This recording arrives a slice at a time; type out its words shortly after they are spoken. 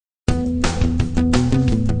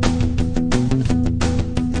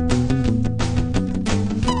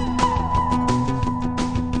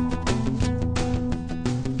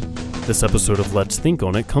This episode of Let's Think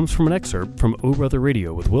On It comes from an excerpt from O Brother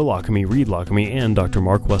Radio with Will Lockamy, Reed Lockamy, and Dr.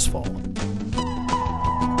 Mark Westfall.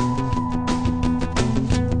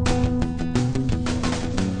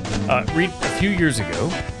 Reed, a few years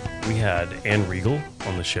ago, we had Ann Riegel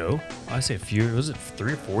on the show. I say a few, was it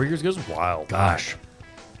 3 or 4 years ago? It was wild. Gosh,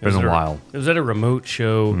 it's been a while. It was at a remote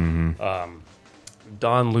show. Mm-hmm.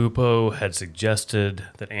 Don Lupo had suggested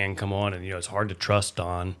that Ann come on, and it's hard to trust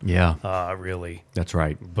Don. Yeah, really. That's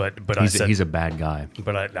right. But he's a bad guy.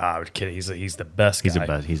 But I was kidding. He's the best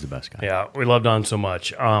guy. He's the best guy. Yeah, we love Don so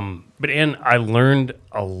much. But Ann, I learned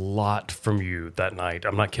a lot from you that night.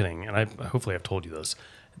 I'm not kidding, and hopefully I've told you this,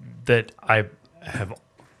 that I have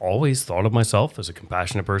always thought of myself as a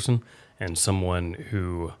compassionate person and someone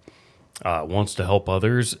who wants to help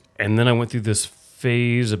others. And then I went through this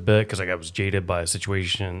phase a bit because I was jaded by a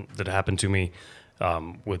situation that happened to me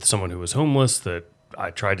with someone who was homeless that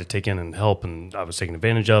I tried to take in and help, and I was taken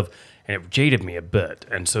advantage of, and it jaded me a bit.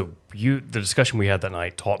 And so the discussion we had that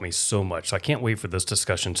night taught me so much. So I can't wait for this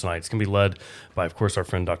discussion tonight. It's going to be led by, of course, our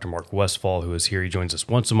friend Dr. Mark Westfall, who is here. He joins us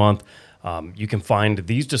once a month. You can find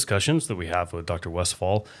these discussions that we have with Dr.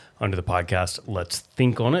 Westfall under the podcast Let's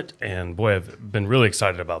Think On It. And boy, I've been really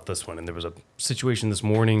excited about this one. And there was a situation this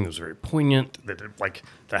morning that was very poignant that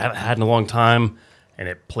I haven't had in a long time, and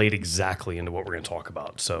it played exactly into what we're going to talk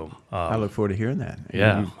about. So I look forward to hearing that.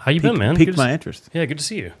 Yeah, how you been, man? Piqued my interest. Yeah, good to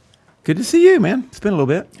see you. Good to see you, man. It's been a little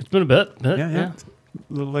bit. It's been a bit. Yeah.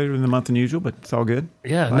 A little later in the month than usual, but it's all good.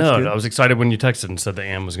 Yeah, Life's good. I was excited when you texted and said that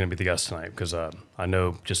Ann was going to be the guest tonight because I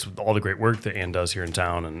know just all the great work that Ann does here in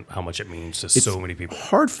town and how much it means to so many people. It's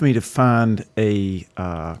hard for me to find a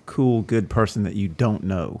cool, good person that you don't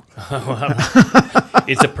know.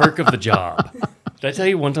 It's a perk of the job. Did I tell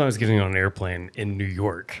you one time I was getting on an airplane in New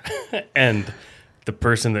York and the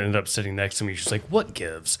person that ended up sitting next to me, she's like, "What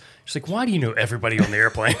gives?" She's like, "Why do you know everybody on the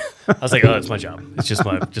airplane?" I was like, "Oh, it's my job. It's just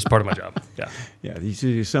part of my job." Yeah. Yeah,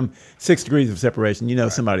 there's some 6 degrees of separation.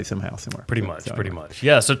 Somebody somehow, somewhere. Pretty much.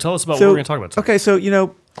 Yeah, so tell us about what we're going to talk about tonight. Okay,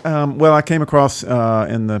 so, I came across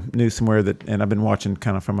in the news somewhere and I've been watching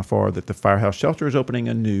kind of from afar that the Firehouse Shelter is opening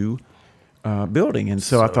a new building. And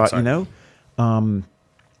so I thought, exciting.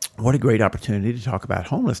 What a great opportunity to talk about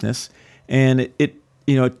homelessness. And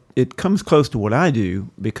it comes close to what I do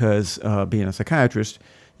because being a psychiatrist,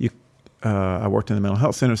 I worked in the mental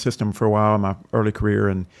health center system for a while in my early career,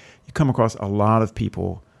 and you come across a lot of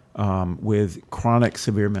people with chronic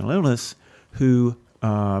severe mental illness who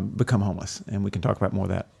become homeless, and we can talk about more of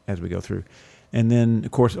that as we go through. And then,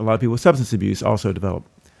 of course, a lot of people with substance abuse also develop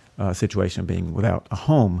a situation of being without a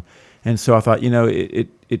home. And so I thought,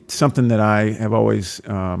 it's something that I have always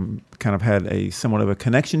kind of had a somewhat of a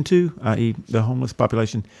connection to, i.e. the homeless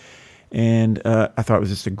population. And I thought it was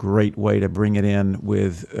just a great way to bring it in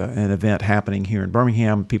with an event happening here in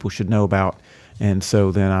Birmingham people should know about. And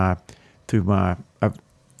so then when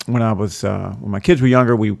my kids were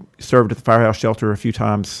younger, we served at the Firehouse Shelter a few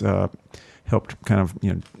times, helped kind of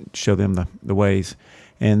show them the ways.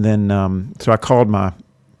 And then so I called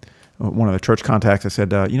one of the church contacts. I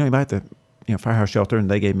said, anybody at the Firehouse Shelter?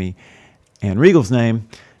 And they gave me Ann Riegel's name.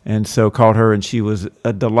 And so called her, and she was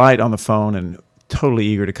a delight on the phone and totally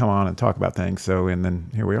eager to come on and talk about things. And then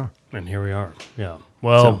here we are. Yeah.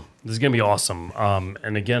 Well, this is going to be awesome.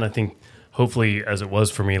 And again, I think hopefully, as it was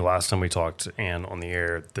for me last time we talked, Ann, on the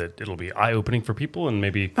air, that it'll be eye-opening for people, and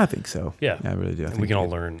maybe... I think so. Yeah. I really do. And we can all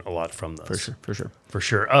learn a lot from this. For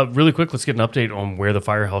sure. Really quick, let's get an update on where the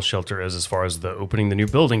Firehouse Shelter is as far as the opening the new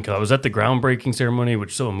building, because I was at the groundbreaking ceremony, which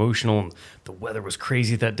was so emotional, and the weather was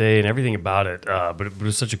crazy that day and everything about it, but it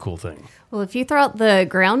was such a cool thing. Well, if you thought the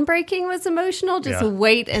groundbreaking was emotional, just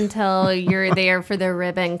wait until you're there for the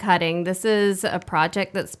ribbon cutting. This is a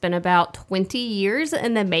project that's been about 20 years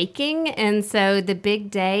in the making, and so the big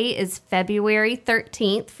day is February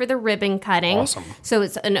 13th for the ribbon cutting. Awesome. So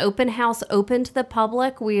it's an open house open to the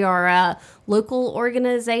public. We are a local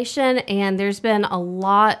organization, and there's been a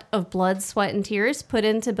lot of blood, sweat, and tears put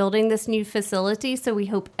into building this new facility, so we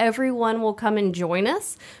hope everyone will come and join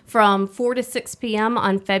us from 4 to 6 p.m.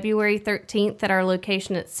 on February 13th at our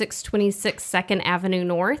location at 626 2nd Avenue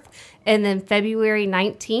North. And then February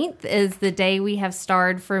 19th is the day we have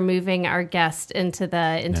starred for moving our guest into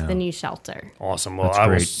the new shelter. Awesome. Well, I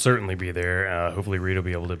will certainly be there. Hopefully, Reed will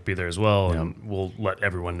be able to be there as well, and we'll let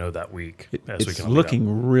everyone know that week. It's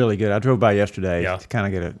looking really good. I drove by yesterday to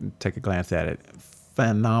kind of take a glance at it.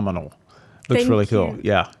 Phenomenal. Looks really cool.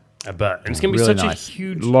 Yeah. I bet. And it's going to be really such nice. a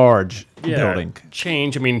huge... large building.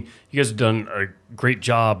 Change. I mean, you guys have done a great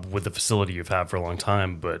job with the facility you've had for a long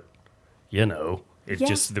time, but,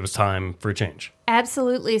 There was time for a change.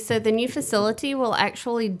 Absolutely. So the new facility will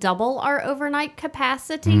actually double our overnight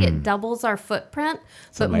capacity. It doubles our footprint.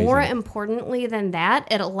 But amazing. More importantly than that,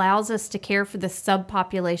 it allows us to care for the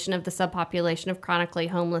subpopulation of chronically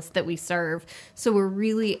homeless that we serve. So we're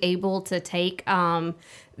really able to take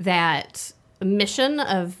that mission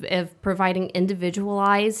of providing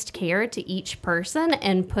individualized care to each person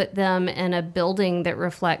and put them in a building that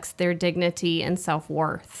reflects their dignity and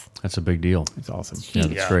self-worth. That's a big deal. It's awesome.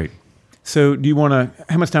 Yeah, that's great. So do you want to,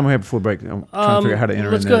 how much time we have before break? I'm trying to figure out how to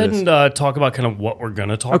enter Let's into go ahead this. and talk about kind of what we're going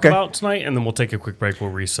to talk Okay. about tonight, and then we'll take a quick break.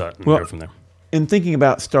 We'll reset and Well, go from there. In thinking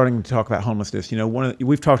about starting to talk about homelessness,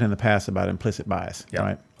 we've talked in the past about implicit bias, Yeah.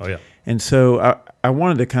 right? Oh, yeah. And so I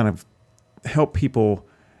wanted to kind of help people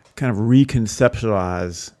kind of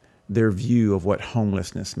reconceptualize their view of what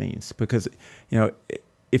homelessness means. Because,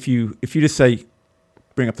 if you just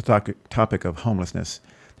bring up the topic of homelessness,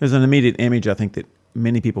 there's an immediate image I think that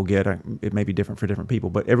many people get. It may be different for different people,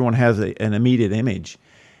 but everyone has an immediate image.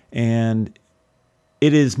 And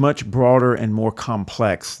it is much broader and more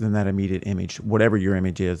complex than that immediate image, whatever your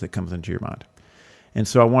image is that comes into your mind. And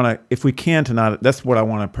so I want to, if we can tonight, that's what I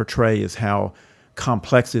want to portray, is how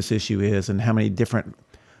complex this issue is and how many different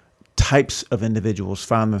types of individuals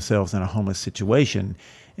find themselves in a homeless situation,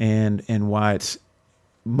 and why it's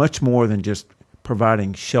much more than just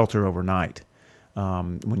providing shelter overnight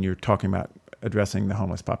when you're talking about addressing the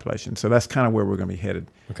homeless population. So that's kind of where we're going to be headed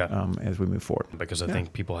as we move forward. Because I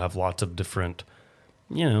think people have lots of different,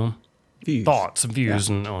 Views. thoughts and views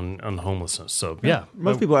on homelessness. So, yeah.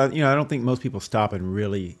 Most people, I don't think most people stop and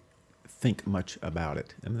really think much about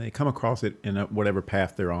it. I mean, they come across it in whatever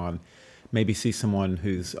path they're on, maybe see someone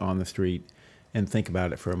who's on the street and think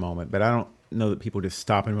about it for a moment. But I don't know that people just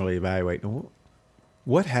stop and really evaluate.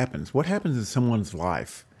 What happens? What happens in someone's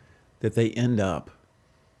life that they end up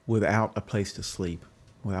without a place to sleep,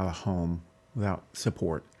 without a home, without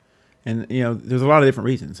support? And, there's a lot of different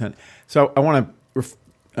reasons. And so I want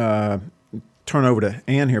to turn over to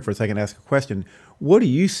Ann here for a second to ask a question. What do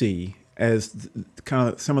you see as kind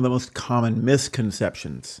of some of the most common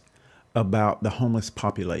misconceptions about the homeless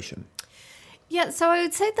population? Yeah, so I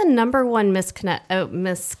would say the number one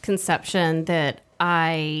misconception that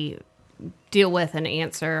I deal with and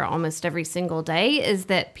answer almost every single day is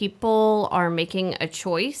that people are making a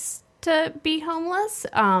choice to be homeless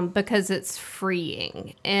because it's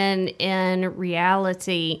freeing. And in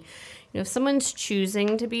reality, if someone's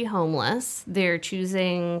choosing to be homeless, they're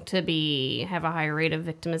choosing to have a higher rate of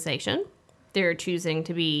victimization. They're choosing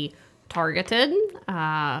to be targeted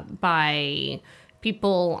by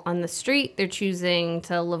people on the street. They're choosing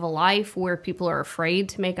to live a life where people are afraid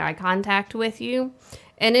to make eye contact with you.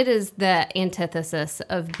 And it is the antithesis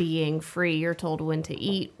of being free. You're told when to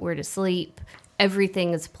eat, where to sleep.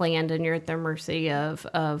 Everything is planned and you're at the mercy of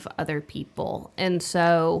other people. And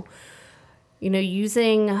so,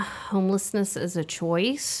 using homelessness as a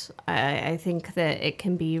choice, I think that it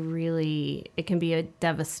can be a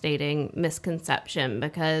devastating misconception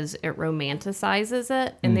because it romanticizes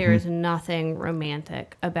it, and there is nothing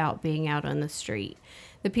romantic about being out on the street.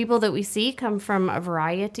 The people that we see come from a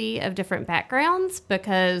variety of different backgrounds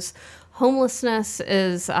because homelessness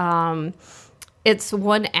is it's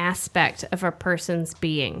one aspect of a person's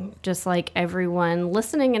being. Just like everyone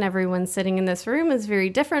listening and everyone sitting in this room is very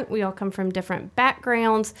different. We all come from different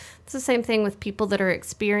backgrounds. It's the same thing with people that are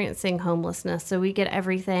experiencing homelessness. So we get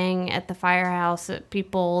everything at the firehouse, at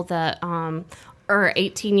people that are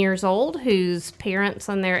 18 years old whose parents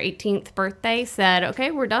on their 18th birthday said, okay,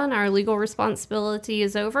 we're done. Our legal responsibility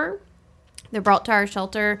is over. They're brought to our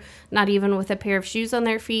shelter, not even with a pair of shoes on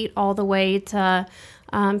their feet, all the way to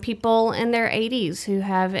people in their 80s who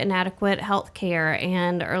have inadequate health care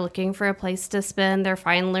and are looking for a place to spend their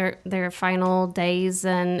final days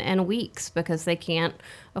and weeks because they can't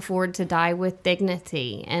afford to die with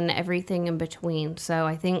dignity, and everything in between. So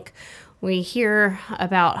I think we hear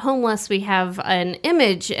about homeless, we have an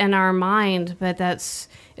image in our mind, but it's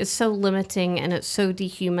so limiting and it's so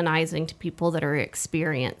dehumanizing to people that are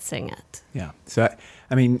experiencing it. Yeah. So,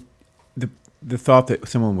 I mean, the thought that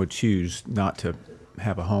someone would choose not to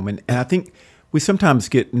have a home, and I think we sometimes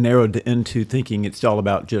get narrowed into thinking it's all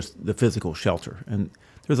about just the physical shelter. And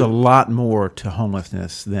there's a lot more to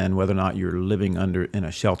homelessness than whether or not you're living in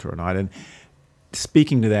a shelter or not. And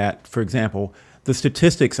speaking to that, for example, the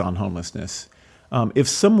statistics on homelessness, if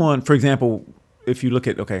someone, for example, if you look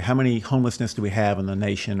at, okay, how many homelessness do we have in the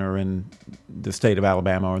nation or in the state of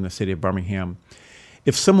Alabama or in the city of Birmingham?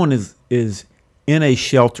 If someone is in a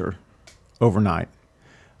shelter overnight,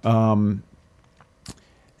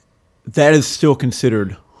 that is still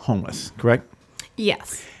considered homeless, correct?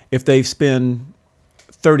 Yes. If they spend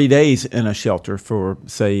 30 days in a shelter for,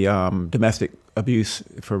 say, domestic abuse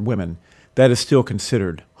for women, that is still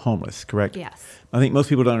considered homeless, correct? Yes. I think most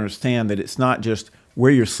people don't understand that it's not just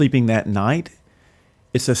where you're sleeping that night.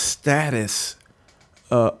 It's a status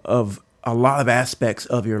of a lot of aspects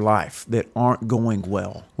of your life that aren't going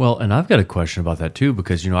well. Well, and I've got a question about that too,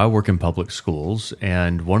 because, I work in public schools,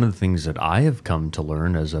 and one of the things that I have come to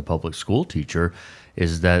learn as a public school teacher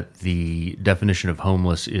is that the definition of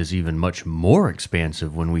homeless is even much more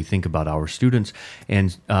expansive when we think about our students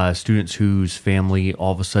and students whose family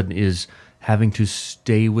all of a sudden is having to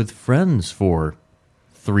stay with friends for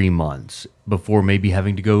 3 months before maybe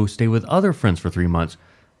having to go stay with other friends for 3 months.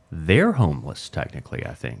 They're homeless, technically,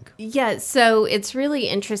 I think. Yeah, so it's really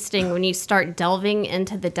interesting when you start delving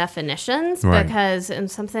into the definitions, Right. because in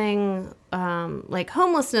something like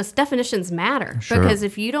homelessness, definitions matter. Sure. Because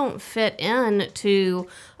if you don't fit into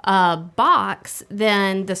a box,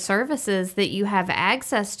 then the services that you have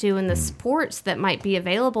access to and the supports that might be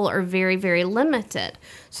available are very, very limited.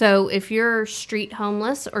 So if you're street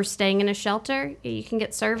homeless or staying in a shelter, you can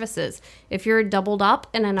get services. If you're doubled up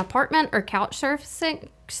in an apartment or couch surfing,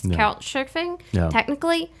 Yeah.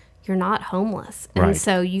 technically, you're not homeless. And Right.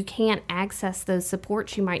 so you can't access those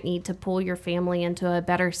supports you might need to pull your family into a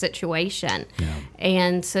better situation.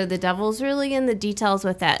 And so the devil's really in the details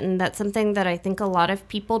with that. And that's something that I think a lot of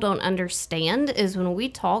people don't understand is when we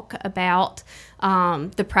talk about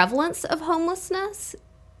the prevalence of homelessness,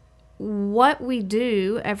 what we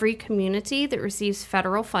do, every community that receives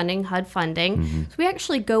federal funding, HUD funding, so we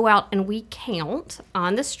actually go out and we count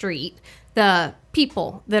on the street the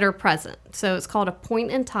people that are present. So it's called a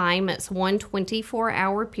point in time. It's 1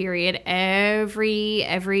 24-hour period.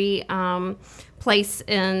 Every place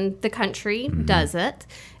in the country does it.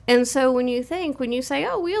 And so when you say,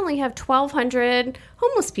 oh, we only have 1,200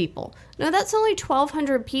 homeless people. No, that's only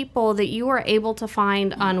 1,200 people that you are able to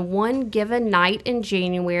find on one given night in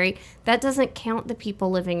January. That doesn't count the people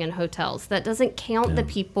living in hotels. That doesn't count the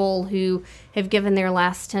people who have given their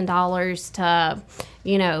last $10 to,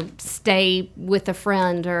 stay with a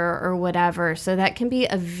friend or whatever. So that can be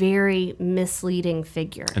a very misleading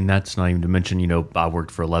figure. And that's not even to mention, I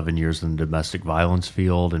worked for 11 years in the domestic violence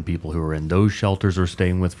field, and people who are in those shelters are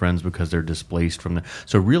staying with friends because they're displaced from the.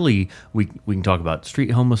 So really, we can talk about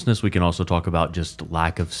street homelessness. We can also talk about just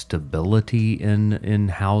lack of stability in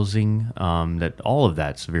housing. That all of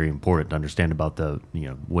that's very important to understand about the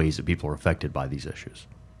ways that people are affected by these issues.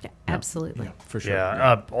 Yeah, absolutely. For sure.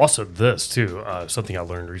 Yeah. Also, this too, something I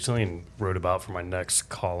learned recently and wrote about for my next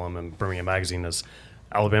column in Birmingham Magazine is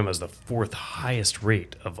Alabama is the 4th highest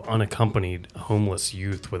rate of unaccompanied homeless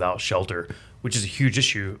youth without shelter, which is a huge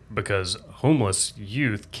issue because homeless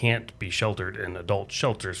youth can't be sheltered in adult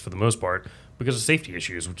shelters for the most part because of safety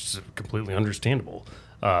issues, which is completely understandable.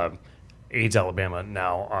 AIDS Alabama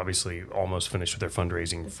now obviously almost finished with their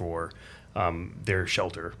fundraising for their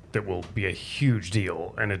shelter that will be a huge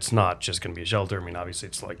deal. And it's not just going to be a shelter. I mean, obviously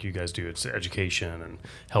it's like you guys do. It's education and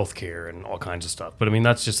healthcare and all kinds of stuff. But I mean,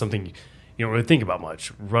 that's just something you don't really think about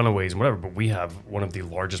much, runaways and whatever. But we have one of the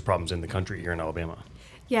largest problems in the country here in Alabama.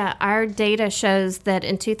 Yeah, our data shows that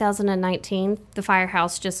in 2019, the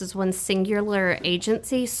Firehouse, just as one singular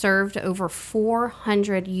agency, served over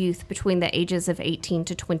 400 youth between the ages of 18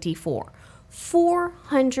 to 24.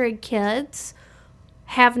 400 kids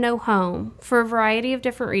have no home for a variety of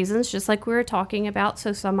different reasons, just like we were talking about.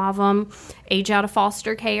 So some of them age out of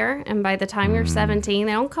foster care, and by the time you're 17,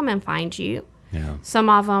 they don't come and find you. Yeah. Some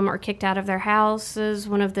of them are kicked out of their houses.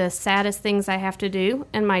 One of the saddest things I have to do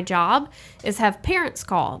in my job is have parents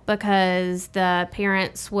call because the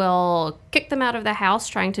parents will kick them out of the house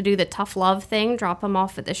trying to do the tough love thing, drop them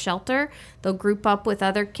off at the shelter. They'll group up with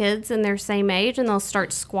other kids in their same age and they'll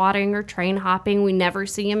start squatting or train hopping. We never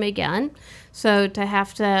see them again. So to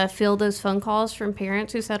have to field those phone calls from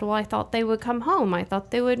parents who said, well, I thought they would come home. I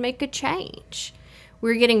thought they would make a change.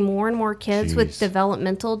 We're getting more and more kids with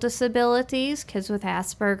developmental disabilities, kids with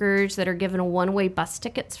Asperger's that are given one-way bus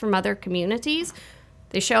tickets from other communities.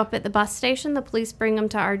 They show up at the bus station, the police bring them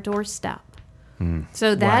to our doorstep.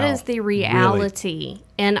 So that is the reality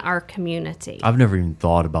in our community. I've never even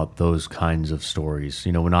thought about those kinds of stories.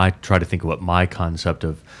 When I try to think of what my concept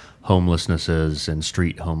of homelessness is and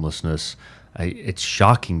street homelessness, it's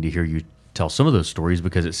shocking to hear you tell some of those stories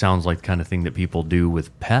because it sounds like the kind of thing that people do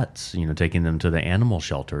with pets, taking them to the animal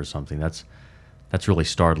shelter or something. That's really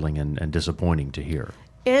startling and disappointing to hear.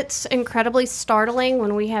 It's incredibly startling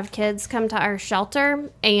when we have kids come to our shelter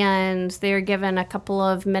and they're given a couple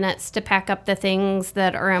of minutes to pack up the things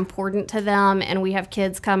that are important to them, and we have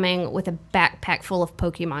kids coming with a backpack full of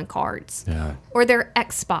Pokemon cards. Yeah. Or their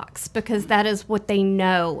Xbox, because that is what they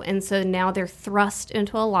know. And so now they're thrust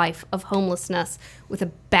into a life of homelessness with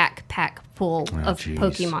a backpack full of geez.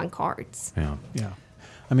 Pokemon cards. Yeah. Yeah.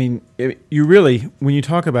 I mean, you really, when you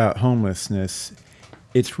talk about homelessness,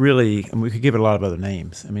 it's really, and we could give it a lot of other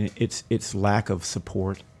names. I mean, it's lack of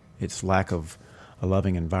support, it's lack of a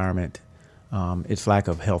loving environment, it's lack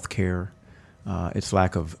of health care, it's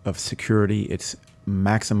lack of security, it's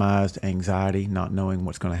maximized anxiety, not knowing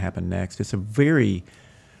what's going to happen next. It's a very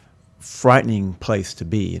frightening place to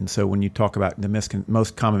be. And so when you talk about the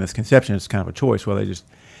most common misconception, it's kind of a choice. Well,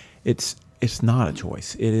 it's not a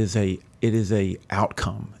choice. It is a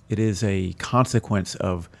outcome. It is a consequence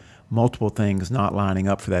of multiple things not lining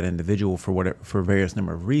up for that individual for various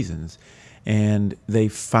number of reasons, and they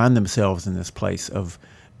find themselves in this place of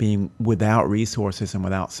being without resources and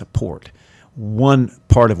without support. One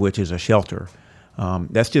part of which is a shelter.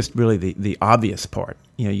 That's just really the obvious part.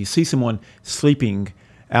 You know, you see someone sleeping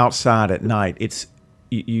outside at night. It's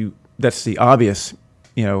that's the obvious.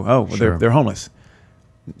 You know, oh, well, Sure. they're homeless,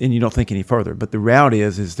 and you don't think any further. But the reality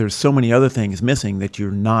is there's so many other things missing that you're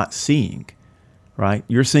not seeing. Right?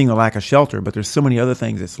 You're seeing the lack of shelter, but there's so many other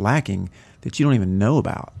things that's lacking that you don't even know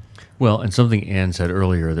about. Well, and something Ann said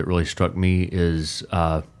earlier that really struck me is,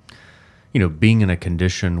 being in a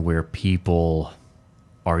condition where people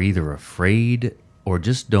are either afraid or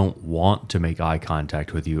just don't want to make eye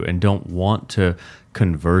contact with you and don't want to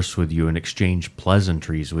converse with you and exchange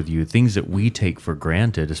pleasantries with you, things that we take for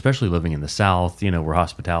granted, especially living in the South, where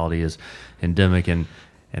hospitality is endemic, and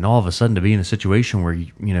all of a sudden to be in a situation where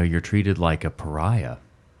you're treated like a pariah.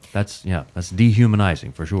 That's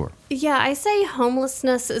dehumanizing for sure. Yeah, I say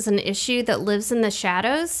homelessness is an issue that lives in the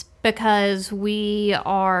shadows because we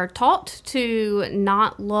are taught to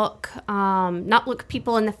not look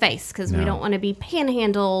people in the face because we don't want to be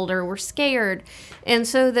panhandled or we're scared. And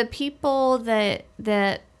so the people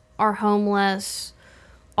that are homeless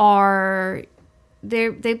are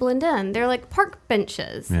they blend in. They're like park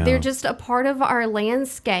benches. Yeah. They're just a part of our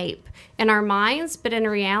landscape and our minds, but in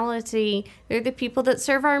reality, they're the people that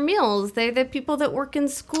serve our meals. They're the people that work in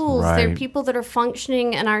schools. Right. They're people that are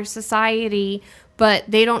functioning in our society, but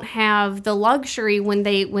they don't have the luxury when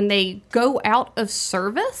they go out of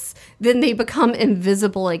service, then they become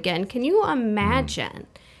invisible again. Can you imagine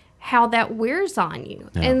how that wears on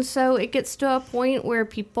you? Yeah. And so it gets to a point where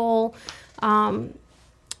people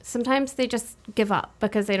sometimes they just give up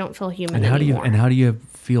because they don't feel human anymore. How do you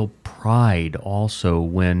feel pride also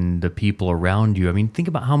when the people around you? I mean, think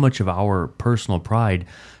about how much of our personal pride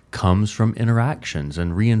comes from interactions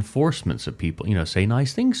and reinforcements of people. Say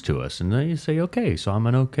nice things to us, and then you say, "Okay, so I'm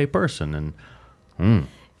an okay person." And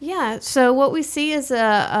Yeah, so what we see is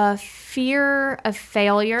a fear of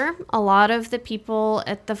failure. A lot of the people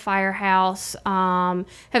at the firehouse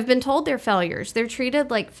have been told they're failures. They're treated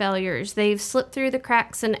like failures. They've slipped through the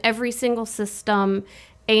cracks in every single system.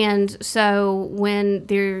 And so when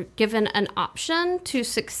they're given an option to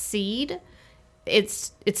succeed,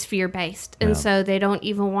 it's fear-based. And so they don't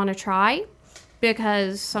even want to try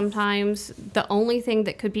because sometimes the only thing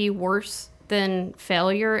that could be worse than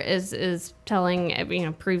failure is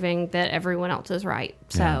proving that everyone else is right.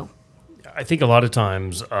 So I think a lot of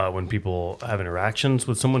times when people have interactions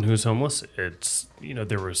with someone who's homeless, it's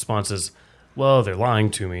their response is, well, they're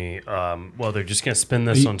lying to me. Well, they're just going to spin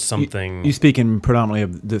this on something. You speaking predominantly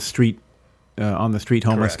of the street, on the street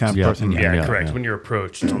homeless Correct. kind of person. Yeah, correct. When you're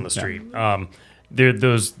approached on the street, they're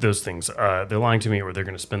those things. They're lying to me, or they're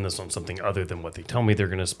going to spend this on something other than what they tell me they're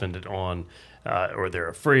going to spend it on, or they're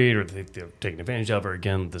afraid, or they're taking advantage of, or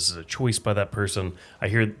again, this is a choice by that person. I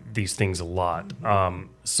hear these things a lot.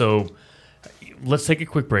 So let's take a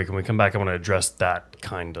quick break. And when we come back, I want to address that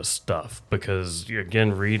kind of stuff because,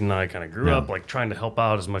 again, Reed and I kind of grew up like trying to help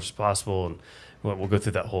out as much as possible, and we'll go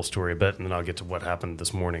through that whole story a bit, and then I'll get to what happened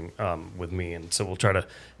this morning with me. And so we'll try to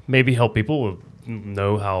maybe help people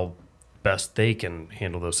know how best they can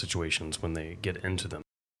handle those situations when they get into them.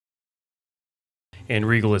 And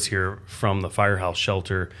Regal is here from the Firehouse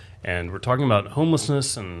Shelter, and we're talking about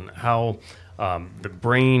homelessness and how the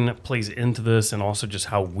brain plays into this, and also just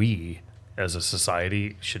how we as a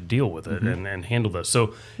society should deal with it and handle this.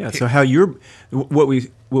 So so how what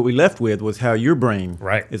we left with was how your brain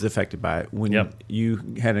is affected by it. When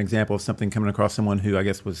you had an example of something coming across someone who I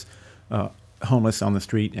guess was homeless on the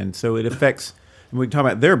street, and so it affects. And we talk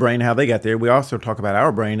about their brain, how they got there. We also talk about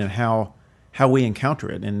our brain and how we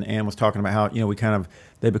encounter it. And Ann was talking about how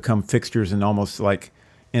they become fixtures and almost like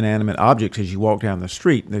inanimate objects as you walk down the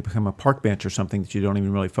street. They become a park bench or something that you don't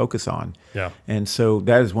even really focus on. Yeah. And so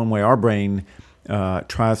that is one way our brain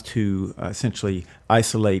tries to essentially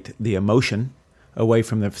isolate the emotion away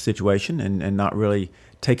from the situation and not really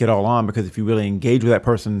take it all on, because if you really engage with that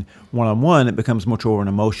person one-on-one, it becomes much more of an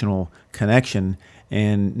emotional connection,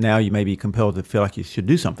 and now you may be compelled to feel like you should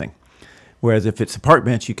do something. Whereas if it's a park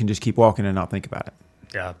bench, you can just keep walking and not think about it.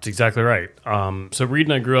 Yeah, that's exactly right. So Reed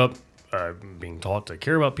and I grew up being taught to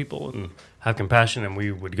care about people and have compassion, and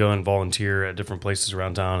we would go and volunteer at different places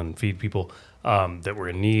around town and feed people that were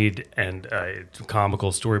in need. And a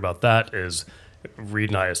comical story about that is Reed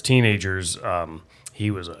and I as teenagers, he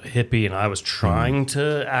was a hippie and I was trying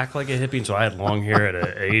to act like a hippie, and so I had long hair at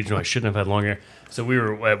an age when I shouldn't have had long hair. So we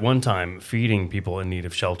were at one time feeding people in need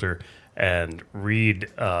of shelter, and Reed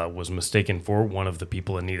was mistaken for one of the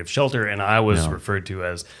people in need of shelter, and I was referred to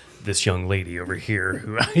as this young lady over here.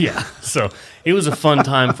 Who, so it was a fun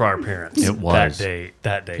time for our parents. It was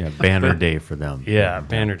that day. Yeah, banner day for them. Yeah,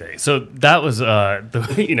 banner day. So that was our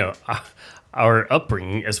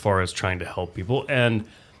upbringing as far as trying to help people. And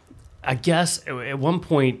I guess at one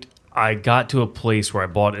point I got to a place where I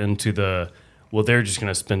bought into they're just going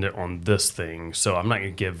to spend it on this thing, so I'm not going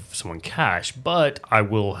to give someone cash, but I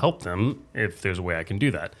will help them if there's a way I can do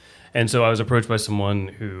that. And so I was approached by someone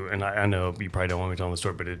who, and I know you probably don't want me to tell the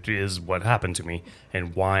story, but it is what happened to me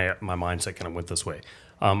and why my mindset kind of went this way.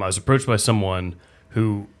 I was approached by someone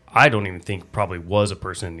who I don't even think probably was a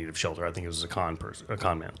person in need of shelter. I think it was a con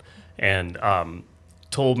man, and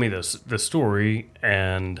told me this story,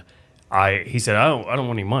 and he said, I don't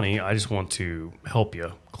want any money. I just want to help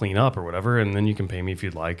you clean up or whatever, and then you can pay me if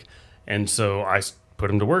you'd like. And so I put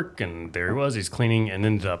him to work, and there he was. He's cleaning, and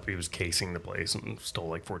ended up he was casing the place and stole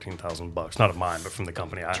like $14,000, not of mine, but from the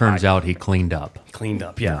company. Turns out he cleaned up. Cleaned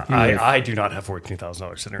up, yeah. I do not have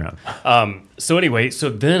 $14,000 sitting around. So anyway, so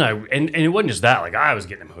then and it wasn't just that. Like, I was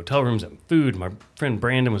getting him hotel rooms and food. My friend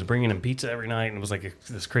Brandon was bringing him pizza every night, and it was like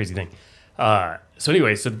this crazy thing. So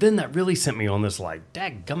anyway, so then that really sent me on this like,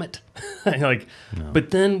 dadgummit. But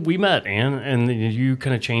then we met, Ann, and you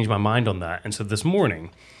kind of changed my mind on that. And so this morning,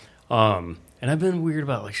 and I've been weird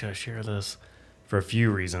about like, should I share this for a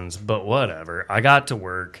few reasons, but whatever. I got to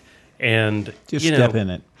work and just step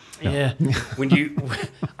in it. Yeah.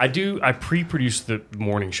 I pre-produce the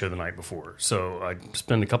morning show the night before. So I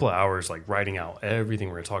spend a couple of hours like writing out everything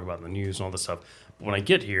we're going to talk about in the news and all this stuff. But when I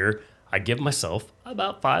get here, I give myself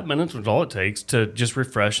about 5 minutes, which is all it takes, to just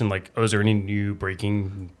refresh and like, is there any new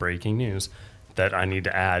breaking news that I need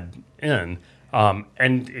to add in?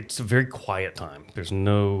 And it's a very quiet time. There's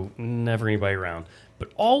never anybody around.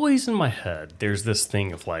 But always in my head, there's this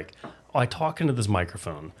thing of like, I talk into this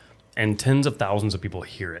microphone and tens of thousands of people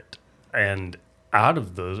hear it. And out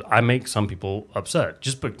of those, I make some people upset.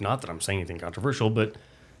 Not that I'm saying anything controversial, but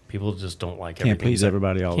people just don't like everything. Can't please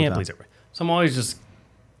everybody all the time. Can't please everybody. So I'm always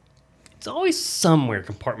it's always somewhere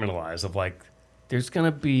compartmentalized of like, there's going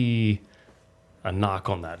to be a knock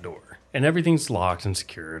on that door. And everything's locked and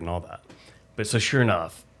secured and all that. But so sure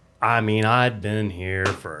enough, I'd been here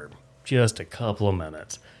for just a couple of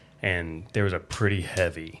minutes, and there was a pretty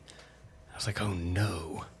heavy. I was like, oh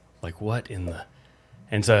no, like what in the?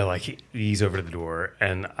 And so I like ease over to the door,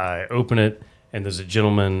 and I open it, and there's a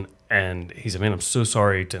gentleman, and he said, man, I'm so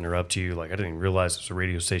sorry to interrupt you. Like, I didn't even realize there's a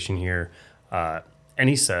radio station here. And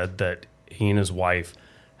he said that he and his wife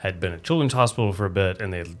had been at Children's Hospital for a bit,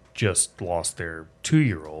 and they had just lost their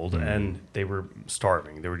 2-year-old, and they were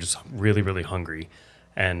starving. They were just really, really hungry.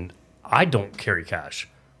 And I don't carry cash,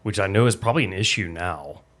 which I know is probably an issue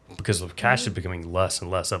now because of cash is becoming less and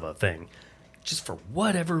less of a thing. Just for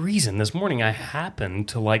whatever reason, this morning I happened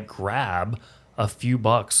to like grab a few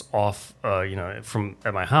bucks off, from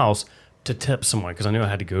at my house to tip someone because I knew I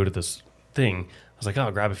had to go to this thing. I was like, oh,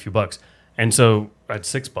 I'll grab a few bucks. And so I had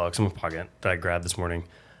 $6 in my pocket that I grabbed this morning.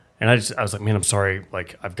 And I was like, man, I'm sorry.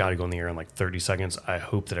 Like, I've got to go in the air in like 30 seconds. I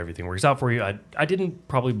hope that everything works out for you. I didn't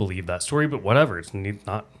probably believe that story, but whatever. It's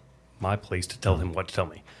not my place to tell him what to tell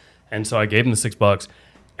me. And so I gave him the $6,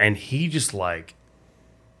 and he just like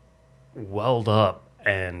welled up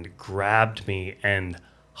and grabbed me and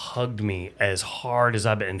hugged me as hard as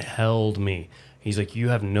I've been and held me. He's like, you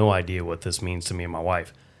have no idea what this means to me and my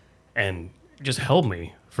wife. And just held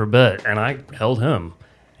me for a bit, and I held him.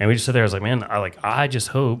 And we just sat there. I was like, man, I just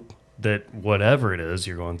hope that whatever it is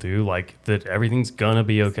you're going through, like that everything's going to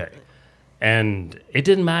be okay. And it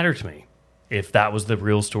didn't matter to me if that was the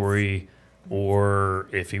real story or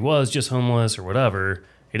if he was just homeless or whatever.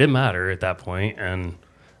 It didn't matter at that point. And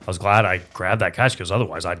I was glad I grabbed that cash because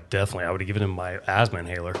otherwise I would have given him my asthma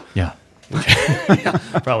inhaler. Yeah. Yeah,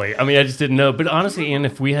 probably. I mean, I just didn't know. But honestly, Ian,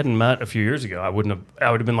 if we hadn't met a few years ago, I would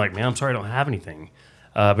have been like, man, I'm sorry I don't have anything.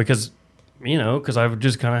 Because I would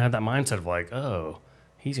just kind of had that mindset of like, oh,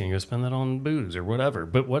 he's going to go spend that on booze or whatever.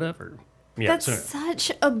 But whatever. Yeah, That's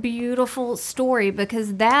such a beautiful story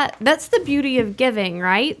because that's the beauty of giving,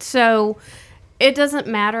 right? So it doesn't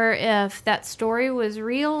matter if that story was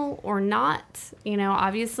real or not.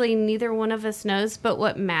 Obviously neither one of us knows, but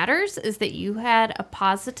what matters is that you had a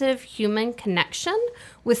positive human connection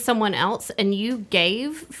with someone else and you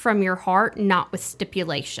gave from your heart, not with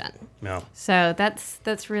stipulation. No. So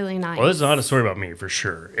that's really nice. Well, this is not a story about me for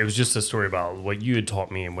sure. It was just a story about what you had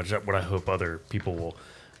taught me and what I hope other people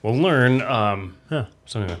will learn.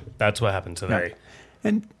 So anyway, that's what happened today. Yeah.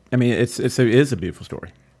 And I mean, it is a beautiful story.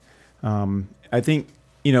 I think,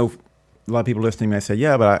 a lot of people listening may say,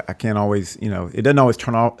 yeah, but I can't always, it doesn't always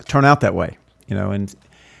turn out that way, and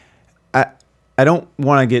I don't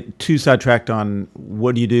want to get too sidetracked on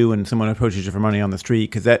what do you do when someone approaches you for money on the street,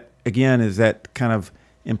 because that, again, is that kind of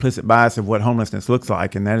implicit bias of what homelessness looks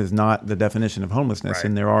like, and that is not the definition of homelessness. Right.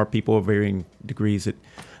 And there are people of varying degrees that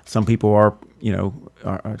some people are,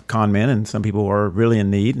 are con men, and some people are really in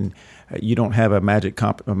need, and you don't have a magic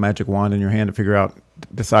wand in your hand to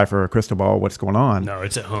decipher a crystal ball what's going on. No,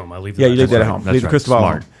 it's at home. I leave. You leave that at home. Leave the crystal ball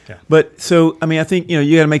at home. Yeah. But so, I mean, I think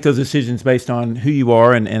you got to make those decisions based on who you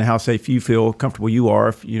are and how safe you feel, comfortable you are.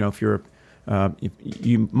 If you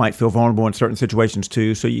might feel vulnerable in certain situations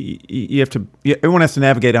too. So you have to. Everyone has to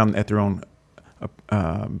navigate at their own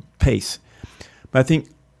pace. But I think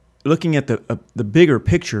looking at the bigger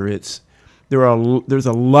picture, there's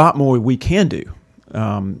a lot more we can do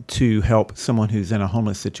to help someone who's in a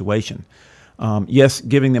homeless situation. Yes,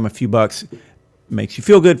 giving them a few bucks makes you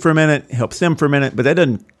feel good for a minute, helps them for a minute, but that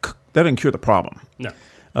doesn't cure the problem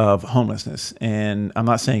of homelessness. And I'm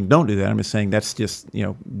not saying don't do that. I'm just saying that's just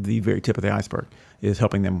the very tip of the iceberg is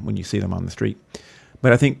helping them when you see them on the street.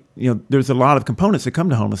 But I think there's a lot of components that come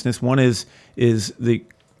to homelessness. One is the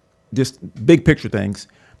just big picture things,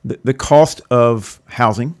 the cost of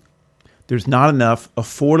housing. There's not enough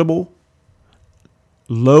affordable,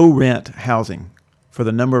 low rent housing for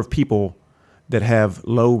the number of people that have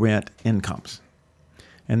low rent incomes.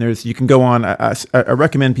 And you can go on, I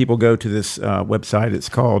recommend people go to this website. It's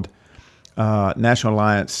called National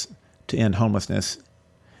Alliance to End Homelessness,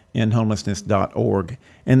 endhomelessness.org.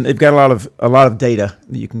 And they've got a lot of data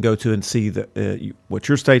that you can go to and see what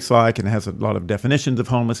your state's like, and it has a lot of definitions of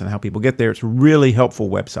homeless and how people get there. It's a really helpful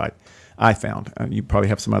website, I found. You probably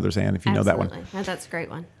have some others, Ann, if you know that one. No, that's a great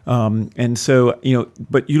one. And so,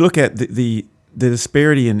 but you look at the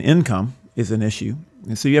disparity in income is an issue.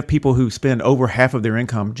 And so you have people who spend over half of their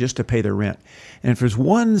income just to pay their rent. And if there's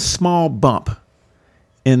one small bump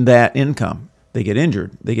in that income, they get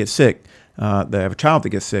injured, they get sick, they have a child that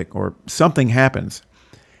gets sick, or something happens,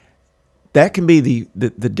 that can be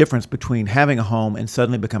the difference between having a home and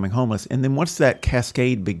suddenly becoming homeless. And then once that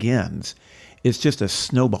cascade begins, it's just a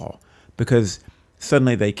snowball, because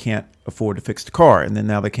suddenly they can't afford to fix the car, and then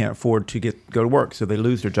now they can't afford to go to work, so they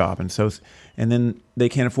lose their job, and then they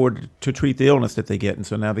can't afford to treat the illness that they get, and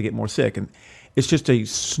so now they get more sick, and it's just a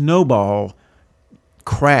snowball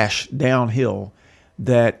crash downhill.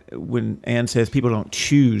 That when Ann says people don't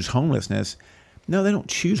choose homelessness, no, they don't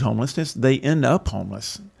choose homelessness. They end up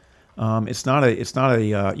homeless. It's not a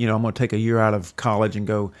I'm going to take a year out of college and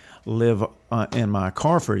go live in my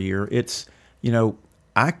car for a year. It's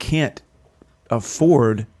I can't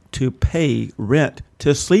afford to pay rent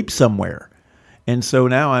to sleep somewhere. And so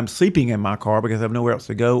now I'm sleeping in my car because I have nowhere else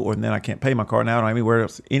to go, or then I can't pay my car. Now I don't have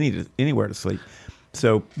anywhere to sleep.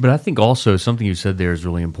 So, but I think also something you said there is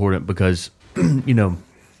really important, because,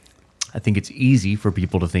 I think it's easy for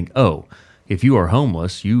people to think, oh, if you are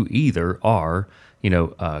homeless, you either are,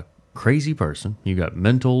 a crazy person, you got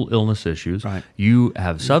mental illness issues, right. You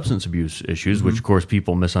have substance abuse issues, which of course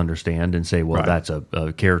people misunderstand and say, well, right. That's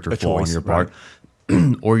a character flaw on your part.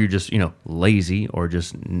 Right. Or you're just, lazy, or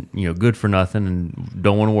just, good for nothing and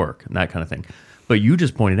don't want to work, and that kind of thing. But you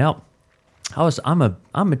just pointed out, I'm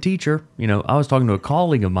a teacher. I was talking to a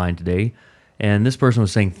colleague of mine today, and this person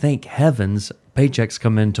was saying, thank heavens paychecks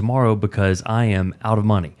come in tomorrow because I am out of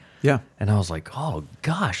money. Yeah. And I was like, oh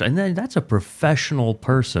gosh, and then that's a professional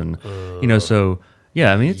person, so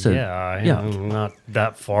yeah, I mean, I'm not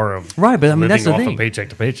that far of right, but I mean, that's the living thing. off of paycheck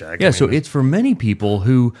to paycheck. Yeah, so it's for many people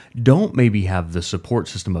who don't maybe have the support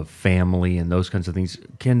system of family and those kinds of things,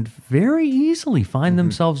 can very easily find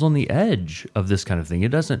themselves on the edge of this kind of thing.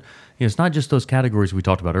 It doesn't, it's not just those categories we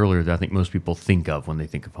talked about earlier that I think most people think of when they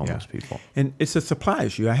think of homeless people. And it's a supply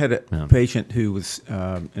issue. I had a patient who was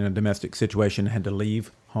in a domestic situation, had to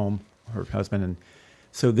leave home, her husband, and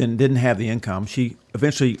So then didn't have the income. She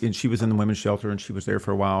eventually, and she was in the women's shelter, and she was there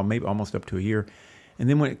for a while, maybe almost up to a year. And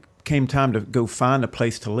then when it came time to go find a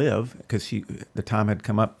place to live, because the time had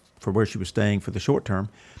come up for where she was staying for the short term,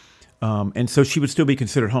 and so she would still be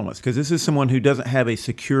considered homeless, because this is someone who doesn't have a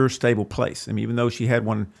secure, stable place. I mean, even though she had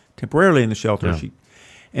one temporarily in the shelter,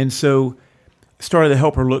 and so started to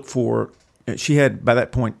help her look for. She had by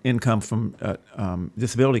that point income from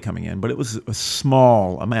disability coming in, but it was a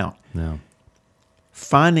small amount. Yeah.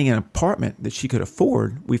 Finding an apartment that she could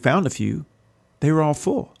afford, we found a few. They were all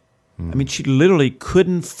full. I mean, she literally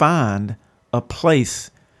couldn't find a place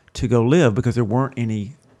to go live because there weren't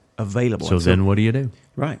any available. So then what do you do?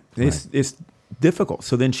 Right. It's difficult.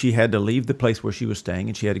 So then she had to leave the place where she was staying,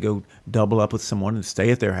 and she had to go double up with someone and stay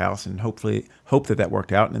at their house and hope that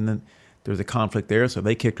worked out. And then there was a conflict there, so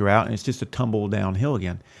they kicked her out, and it's just a tumble downhill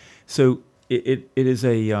again. So it is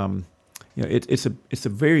it's a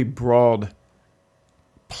very broad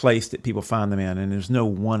place that people find them in, and there's no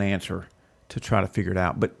one answer to try to figure it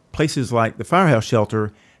out. But places like the Firehouse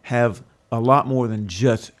Shelter have a lot more than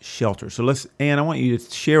just shelter. So Ann, I want you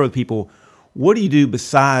to share with people, what do you do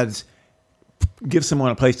besides give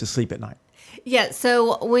someone a place to sleep at night? Yeah,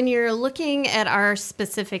 so when you're looking at our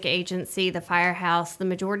specific agency, the Firehouse, the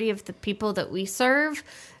majority of the people that we serve,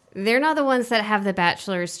 they're not the ones that have the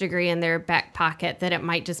bachelor's degree in their back pocket, that it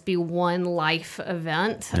might just be one life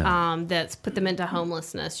event that's put them into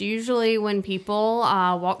homelessness. Usually when people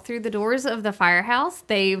walk through the doors of the Firehouse,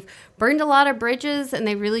 they've burned a lot of bridges and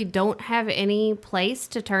they really don't have any place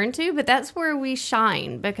to turn to. But that's where we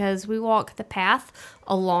shine, because we walk the path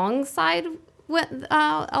alongside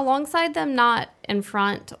them, not in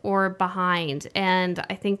front or behind. And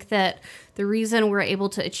I think that the reason we're able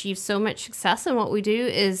to achieve so much success in what we do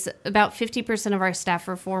is about 50% of our staff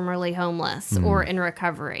are formerly homeless or in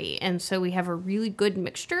recovery. And so we have a really good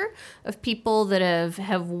mixture of people that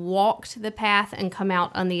have walked the path and come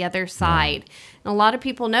out on the other side. And a lot of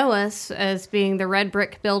people know us as being the red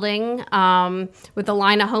brick building with a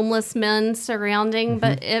line of homeless men surrounding,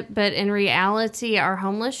 but in reality, our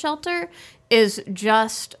homeless shelter is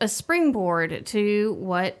just a springboard to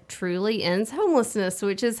what truly ends homelessness,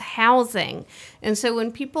 which is housing. And so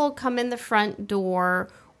when people come in the front door,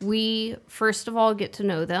 we first of all get to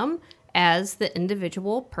know them as the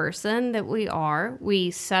individual person that we are.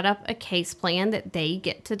 We set up a case plan that they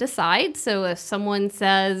get to decide. So if someone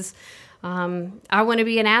says, I want to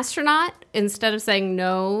be an astronaut, instead of saying,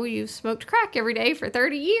 no, you've smoked crack every day for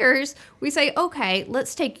 30 years, we say, okay,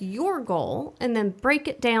 let's take your goal and then break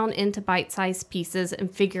it down into bite-sized pieces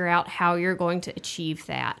and figure out how you're going to achieve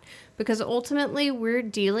that. Because ultimately, we're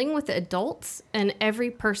dealing with adults, and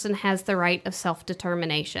every person has the right of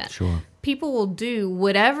self-determination. Sure. People will do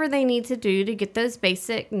whatever they need to do to get those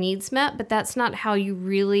basic needs met, but that's not how you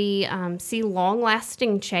really see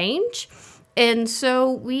long-lasting change. And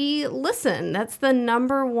so we listen. That's the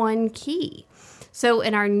number one key. So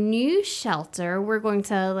in our new shelter, we're going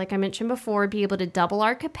to, like I mentioned before, be able to double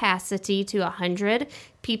our capacity to 100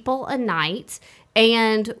 people a night.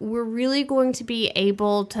 And we're really going to be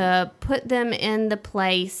able to put them in the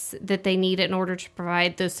place that they need in order to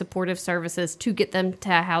provide those supportive services to get them to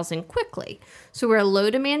housing quickly. So we're a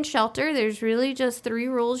low-demand shelter. There's really just 3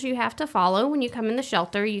 rules you have to follow when you come in the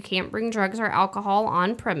shelter. You can't bring drugs or alcohol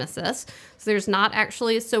on premises. So there's not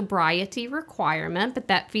actually a sobriety requirement, but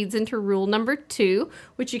that feeds into rule number 2,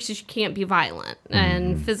 which is you can't be violent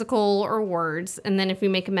and physical or words. And then if you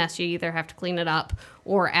make a mess, you either have to clean it up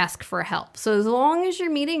or ask for help. So as long as you're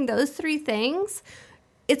meeting those 3 things,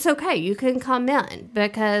 it's okay. You can come in,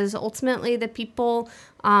 because ultimately the people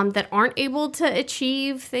that aren't able to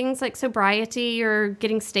achieve things like sobriety or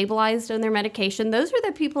getting stabilized on their medication, those are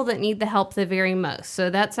the people that need the help the very most.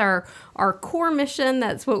 So that's our core mission.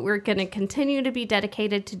 That's what we're going to continue to be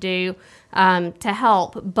dedicated to do, to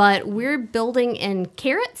help. But we're building in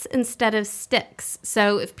carrots instead of sticks.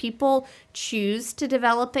 So if people choose to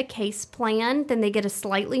develop a case plan, then they get a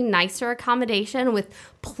slightly nicer accommodation with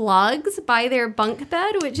plugs by their bunk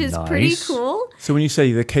bed, which is pretty cool. So when you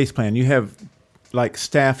say the case plan, you have like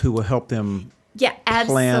staff who will help them plan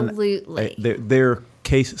absolutely their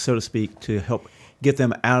case, so to speak, to help get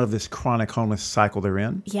them out of this chronic homeless cycle they're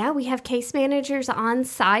in? Yeah, we have case managers on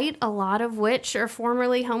site, a lot of which are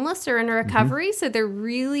formerly homeless or in recovery, so they're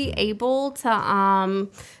really able to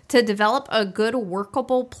develop a good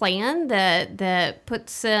workable plan that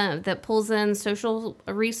pulls in social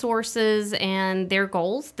resources and their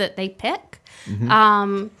goals that they pick.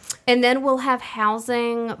 And then we'll have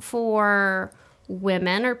housing for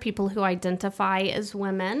women or people who identify as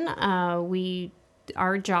women. We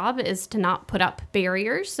our job is to not put up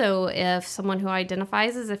barriers. So if someone who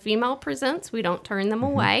identifies as a female presents, we don't turn them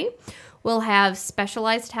away. We'll have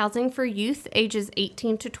specialized housing for youth ages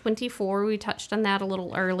 18 to 24. We touched on that a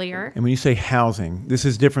little earlier. And when you say housing, this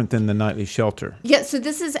is different than the nightly shelter. Yeah, so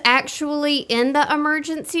this is actually in the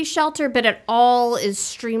emergency shelter, but it all is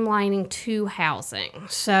streamlining to housing.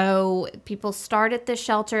 So people start at the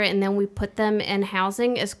shelter, and then we put them in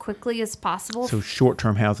housing as quickly as possible. So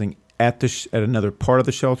short-term housing at another part of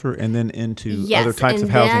the shelter, and then into other types of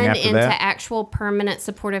housing after that? Yes, and then into actual permanent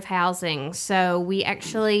supportive housing. So we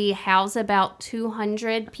actually house about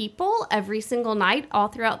 200 people every single night all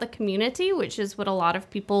throughout the community, which is what a lot of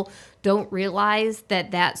people don't realize,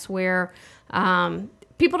 that's where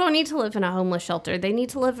people don't need to live in a homeless shelter. They need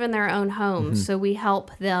to live in their own homes. So we help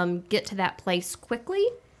them get to that place quickly.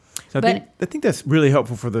 So I think that's really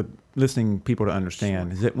helpful for the listening people to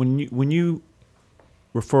understand, is that when you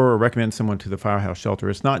refer or recommend someone to the Firehouse Shelter,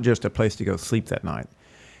 it's not just a place to go sleep that night.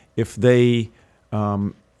 If they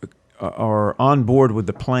are on board with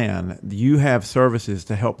the plan, you have services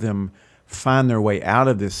to help them find their way out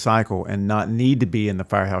of this cycle and not need to be in the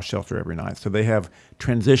Firehouse Shelter every night. So they have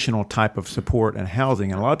transitional type of support and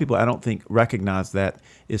housing. And a lot of people, I don't think, recognize that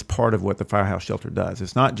is part of what the Firehouse Shelter does.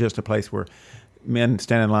 It's not just a place where men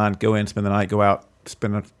stand in line, go in, spend the night, go out,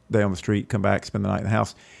 spend a day on the street, come back, spend the night in the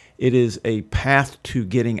house. It is a path to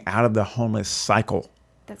getting out of the homeless cycle.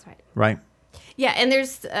 That's right. Right? Yeah, and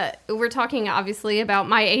there's, we're talking obviously about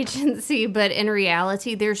my agency, but in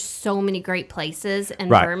reality, there's so many great places in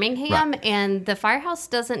Birmingham, and the Firehouse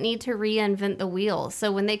doesn't need to reinvent the wheel.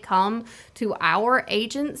 So when they come to our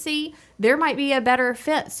agency, there might be a better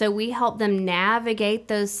fit. So we help them navigate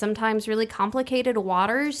those sometimes really complicated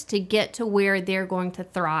waters to get to where they're going to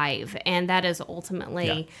thrive, and that is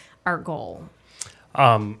ultimately our goal.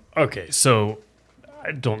 Okay, so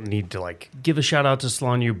I don't need to give a shout out to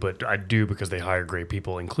Salon U, but I do because they hire great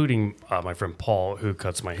people, including my friend Paul, who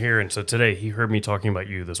cuts my hair. And so today he heard me talking about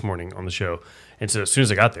you this morning on the show. And so as soon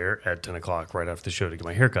as I got there at 10 o'clock, right after the show to get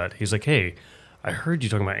my hair cut, he's like, "Hey, I heard you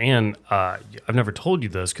talking about Ann. I've never told you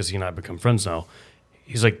this because he and I have become friends now."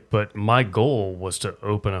 He's like, "But my goal was to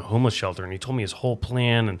open a homeless shelter." And he told me his whole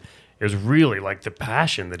plan. And it was really the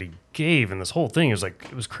passion that he gave in this whole thing.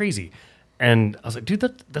 It was crazy. And I was like, dude,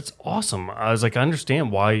 that's awesome. I was like, I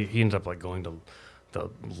understand why he ended up going to the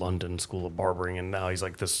London School of Barbering, and now he's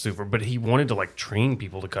this super. But he wanted to train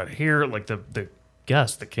people to cut hair, the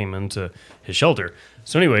guests that came into his shelter.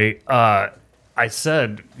 So anyway, I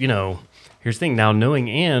said, here's the thing. Now knowing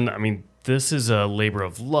Ann, I mean, this is a labor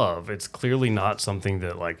of love. It's clearly not something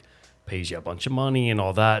that pays you a bunch of money and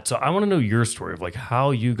all that. So I want to know your story of how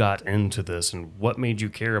you got into this and what made you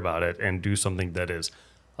care about it and do something that is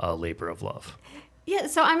a labor of love. Yeah,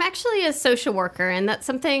 so I'm actually a social worker, and that's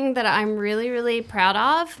something that I'm really, really proud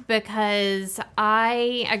of because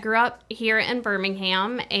I grew up here in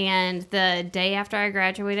Birmingham, and the day after I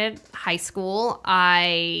graduated high school,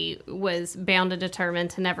 I was bound and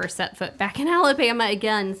determined to never set foot back in Alabama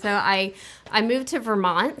again. So I moved to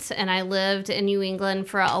Vermont, and I lived in New England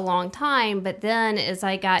for a long time. But then as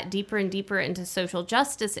I got deeper and deeper into social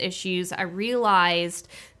justice issues, I realized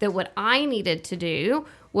that what I needed to do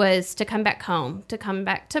was to come back home, to come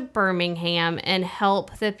back to Birmingham and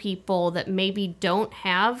help the people that maybe don't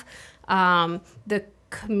have the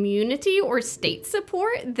community or state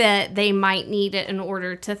support that they might need in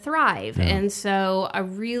order to thrive. Yeah. And so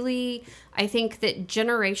I think that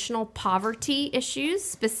generational poverty issues,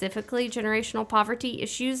 specifically generational poverty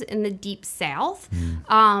issues in the Deep South,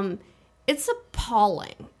 it's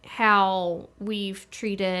appalling how we've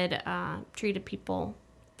treated people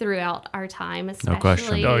throughout our time,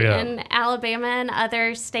 especially in Alabama and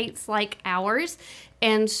other states like ours.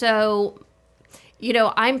 And so,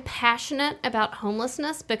 I'm passionate about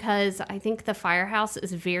homelessness because I think the Firehouse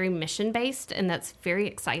is very mission-based, and that's very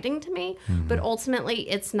exciting to me. Mm-hmm. But ultimately,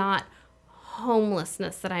 it's not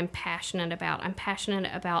homelessness that I'm passionate about. I'm passionate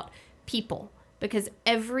about people, because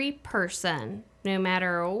every person, no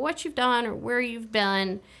matter what you've done or where you've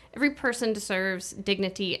been, every person deserves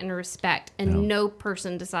dignity and respect, and no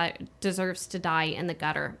person deserves to die in the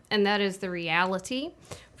gutter. And that is the reality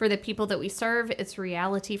for the people that we serve. It's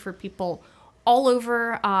reality for people all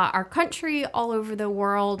over our country, all over the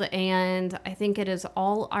world. And I think it is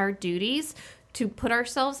all our duties to put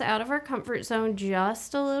ourselves out of our comfort zone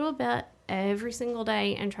just a little bit every single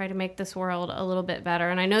day and try to make this world a little bit better.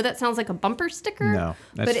 And I know that sounds like a bumper sticker,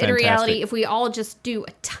 but fantastic. In reality, if we all just do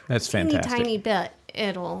a tiny bit,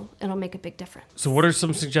 it'll make a big difference. So what are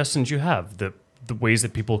some suggestions you have, the ways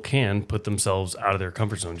that people can put themselves out of their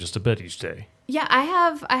comfort zone just a bit each day? Yeah, I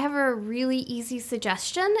have a really easy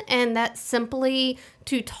suggestion, and that's simply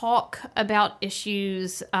to talk about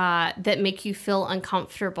issues that make you feel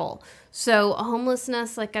uncomfortable. So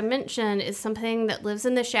homelessness, like I mentioned, is something that lives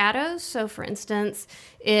in the shadows. So for instance,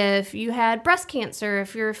 if you had breast cancer,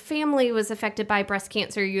 if your family was affected by breast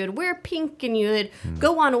cancer, you would wear pink and you would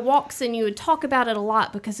go on walks and you would talk about it a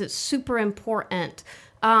lot because it's super important.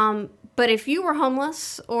 But if you were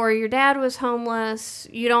homeless or your dad was homeless,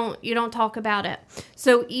 you don't talk about it.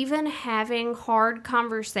 So even having hard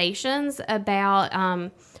conversations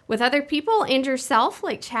about with other people and yourself,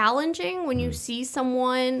 like challenging when you see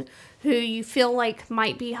someone who you feel like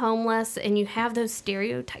might be homeless and you have those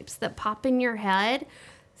stereotypes that pop in your head,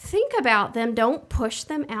 think about them. Don't push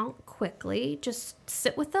them out quickly. Just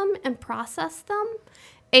sit with them and process them.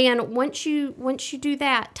 And once you do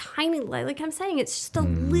that, tiny, like I'm saying, it's just a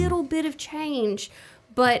little bit of change.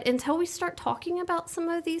 But until we start talking about some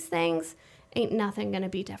of these things, ain't nothing going to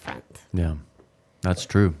be different. Yeah, that's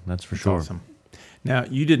true. That's for sure. Awesome. Now,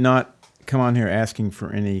 you did not come on here asking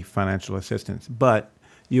for any financial assistance, but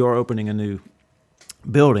you are opening a new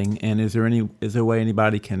building. And is there a way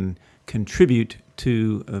anybody can contribute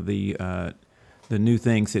to the new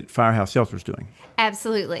things that Firehouse Shelter is doing?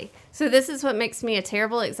 Absolutely. So this is what makes me a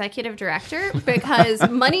terrible executive director, because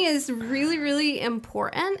money is really, really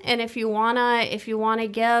important. And if you wanna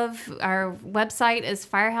give, our website is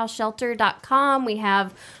firehouseshelter.com. We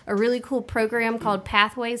have a really cool program called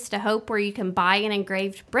Pathways to Hope, where you can buy an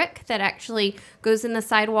engraved brick that actually goes in the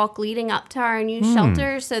sidewalk leading up to our new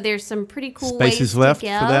shelter. So there's some pretty cool Spaces ways left to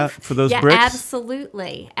give. for that, for those bricks?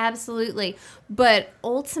 Absolutely. But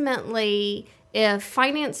ultimately, if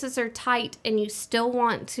finances are tight and you still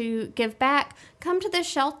want to give back, come to the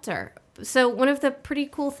shelter. So one of the pretty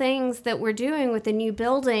cool things that we're doing with the new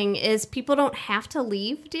building is people don't have to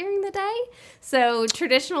leave during the day. So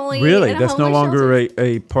traditionally, really, in a that's no homeless longer shelter,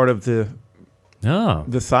 a part of the Oh.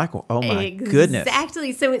 cycle. Oh my goodness!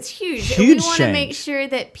 Exactly. So it's huge. Huge We want to make change. sure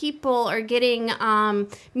that people are getting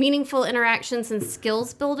meaningful interactions and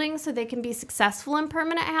skills building, so they can be successful in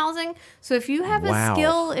permanent housing. So if you have Wow. a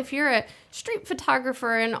skill, if you're a street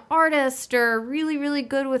photographer, an artist, or really, really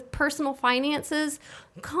good with personal finances,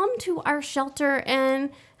 come to our shelter and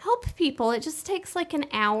help people. It just takes like an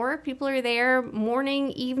hour. People are there morning,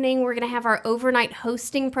 evening. We're going to have our overnight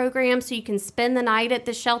hosting program, so you can spend the night at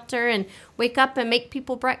the shelter and wake up and make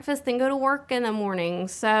people breakfast and go to work in the morning.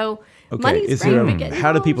 So Okay, money's great to get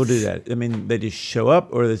how do involved. people do that? I mean, they just show up,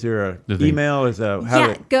 or is there a email?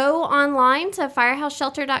 Go online to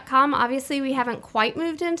firehouseshelter.com. Obviously, we haven't quite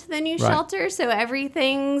moved into the new shelter, so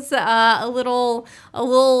everything's a little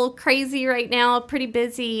crazy right now, pretty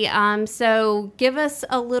busy. So give us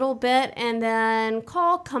a little bit and then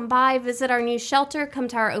come by, visit our new shelter, come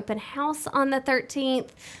to our open house on the 13th,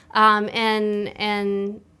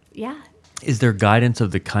 and yeah. Is there guidance of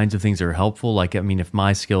the kinds of things that are helpful? Like, I mean, if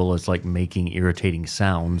my skill is like making irritating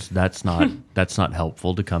sounds, that's not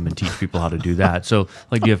helpful to come and teach people how to do that. So,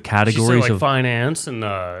 like, do you have categories like of finance and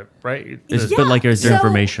right? But like, is there So,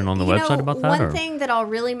 information on the website about that? One or? thing that I'll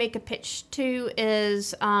really make a pitch to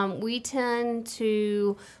is we tend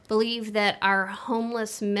to believe that our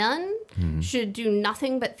homeless men should do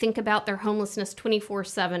nothing but think about their homelessness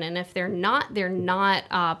 24/7, and if they're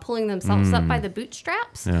not pulling themselves up by the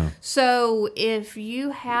bootstraps. Yeah. So if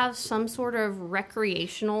you have some sort of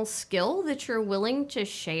recreational skill that you're willing to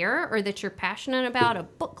share, or that you're passionate about, a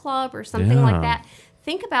book club or something like that,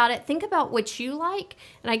 think about it. Think about what you like,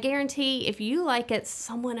 and I guarantee if you like it,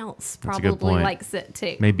 someone else That's a good probably point. likes it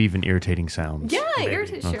too. Maybe even irritating sounds. Yeah,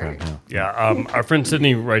 irritating. Sure. Okay, yeah. Yeah, our friend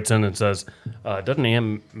Sydney writes in and says, doesn't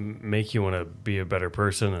AM make you want to be a better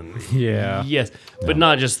person? And Yeah. yes, but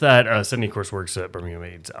not just that. Sydney, of course, works at Birmingham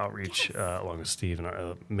AIDS Outreach along with Steve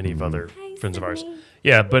and many of other friends of ours. Sydney.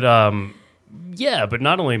 Yeah, but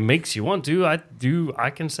not only makes you want to, I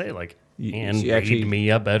can say, like, and she actually- made me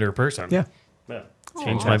a better person. Yeah. Yeah.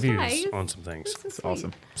 Changed Aw, my views nice. on some things. It's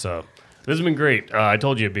awesome. So this has been great. I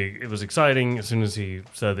told you it was exciting as soon as he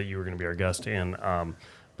said that you were going to be our guest, and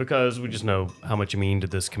because we just know how much you mean to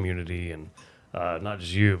this community, and not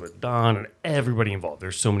just you, but Don and everybody involved.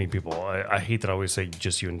 There's so many people. I hate that I always say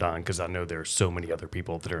just you and Don, because I know there are so many other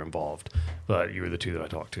people that are involved, but you are the two that I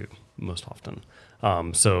talk to most often.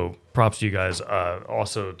 So props to you guys.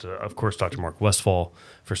 Also to, of course, Dr. Mark Westfall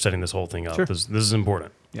for setting this whole thing up. Sure. This is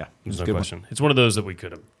important. Yeah, There's it's a no good one. question. It's one of those that we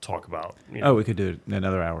could talk about. Oh, we could do it in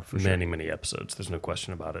another hour for sure. Many episodes. There's no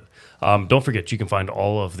question about it. Don't forget, you can find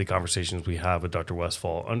all of the conversations we have with Dr.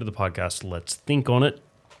 Westfall under the podcast Let's Think on It.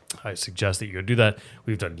 I suggest that you go do that.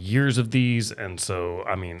 We've done years of these, and so,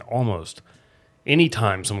 I mean, almost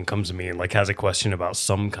anytime someone comes to me and like has a question about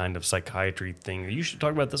some kind of psychiatry thing, you should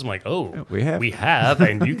talk about this. I'm like, oh, we have,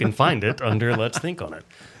 and you can find it under Let's Think on It.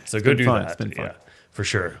 So go do that. It's been fun. Yeah, for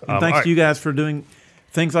sure. And thanks to you guys for doing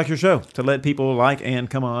things like your show to let people like Ann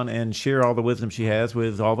come on and share all the wisdom she has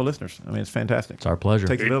with all the listeners. I mean, it's fantastic. It's our pleasure. It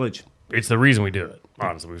takes a village. It's the reason we do it.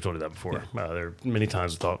 Honestly, we've told you that before. Yeah. There are many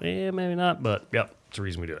times we thought, maybe not, but yep, it's the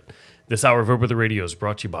reason we do it. This hour of Over the Radio is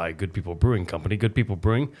brought to you by Good People Brewing Company. Good People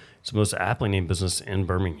Brewing is the most aptly named business in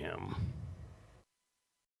Birmingham.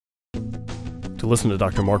 To listen to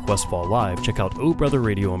Dr. Mark Westfall live, check out O Brother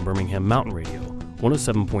Radio on Birmingham Mountain Radio,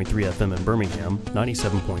 107.3 FM in Birmingham,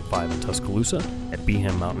 97.5 in Tuscaloosa, at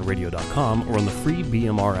bhammountainradio.com, or on the free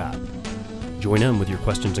BMR app. Join in with your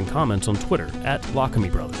questions and comments on Twitter at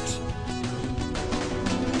Lockamy Brothers.